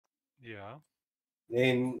Yeah.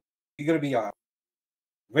 then you're gonna be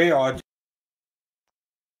very hard.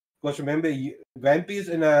 Because remember, Vampy's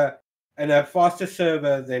in a faster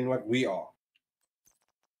server than what we are.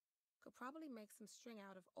 Could probably make some string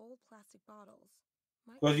out of old plastic bottles.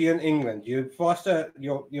 Because you're in England, you're faster.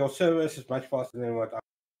 Your service is much faster than what I.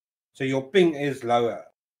 So your ping is lower.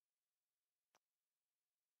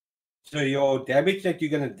 So your damage that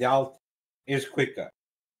you're gonna dealt is quicker.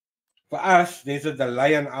 For us, there's a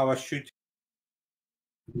delay in our shooting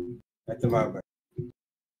at the moment.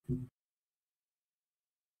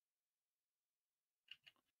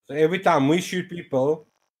 So every time we shoot people,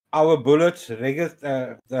 our bullets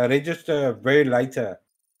register very later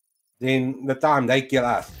than the time they kill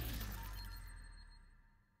us.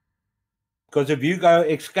 Because if you go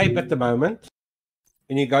escape at the moment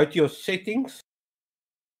and you go to your settings,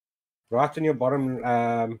 right on your bottom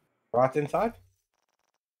right hand side,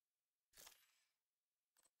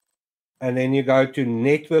 and then you go to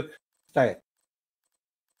network state.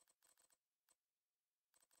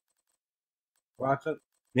 Right on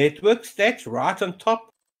network stats right on top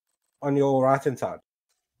on your right hand side.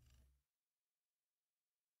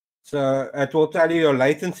 So it will tell you your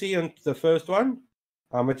latency on the first one.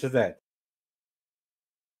 How much is that?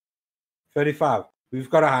 35. We've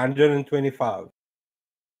got 125.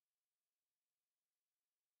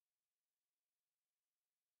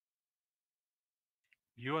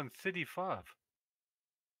 You on 35.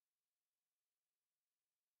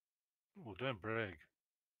 Oh, don't brag.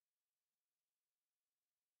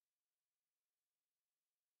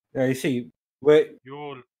 Yeah, you see,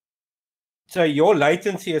 so your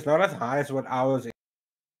latency is not as high as what ours is.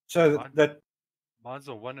 So mine's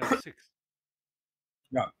a 106.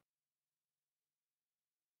 Yeah.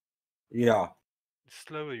 Yeah.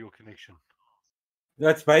 Slower your connection.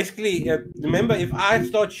 That's basically remember, if I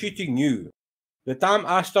start shooting you, the time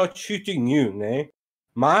I start shooting you,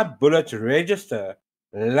 my bullets register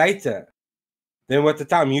later than what the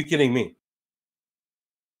time you killing me.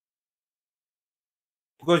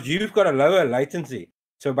 Because you've got a lower latency.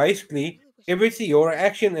 So basically, everything, your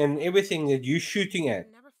action and everything that you're shooting at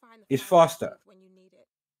is faster.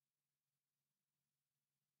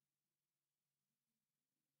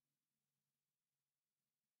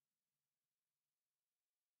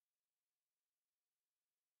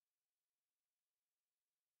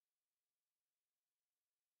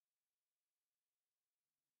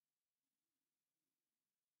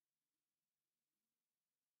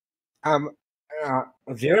 Um,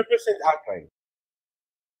 0% outplay.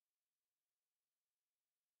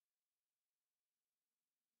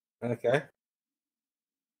 Okay.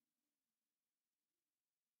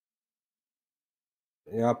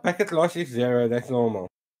 Yeah, packet loss is 0. That's normal.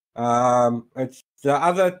 It's the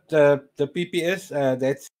other the PPS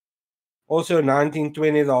that's also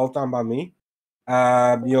 1920 the whole time by me.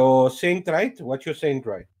 Your cent rate. What's your cent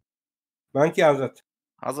rate? Monkey, how's it?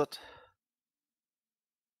 How's it?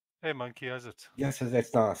 Hey, Monkey, how's it? Yes,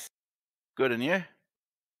 that's nice. Good, and you?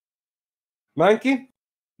 Monkey?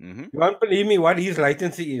 Mm-hmm. You won't believe me what his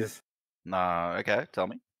latency is. No, okay, tell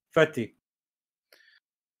me. 30.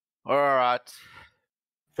 All right.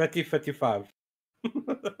 30, 55.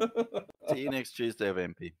 See you next Tuesday,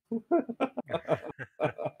 MP.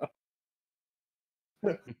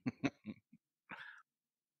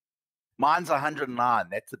 Mine's 109.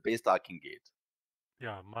 That's the best I can get.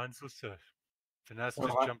 Yeah, mine's also. Finesse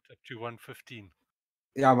just jumped up to 115.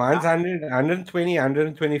 Yeah, mine's 100, 120,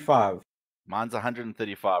 125. Mine's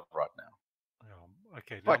 135 right now. Yeah,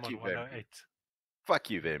 okay, now Fuck I'm you, on 108. Fuck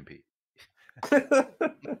you, Vampy.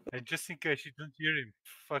 And just in case you didn't hear him,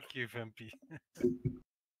 fuck you, Vampy.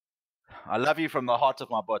 I love you from the heart of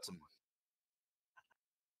my bottom.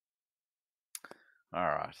 All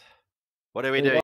right. What are we doing?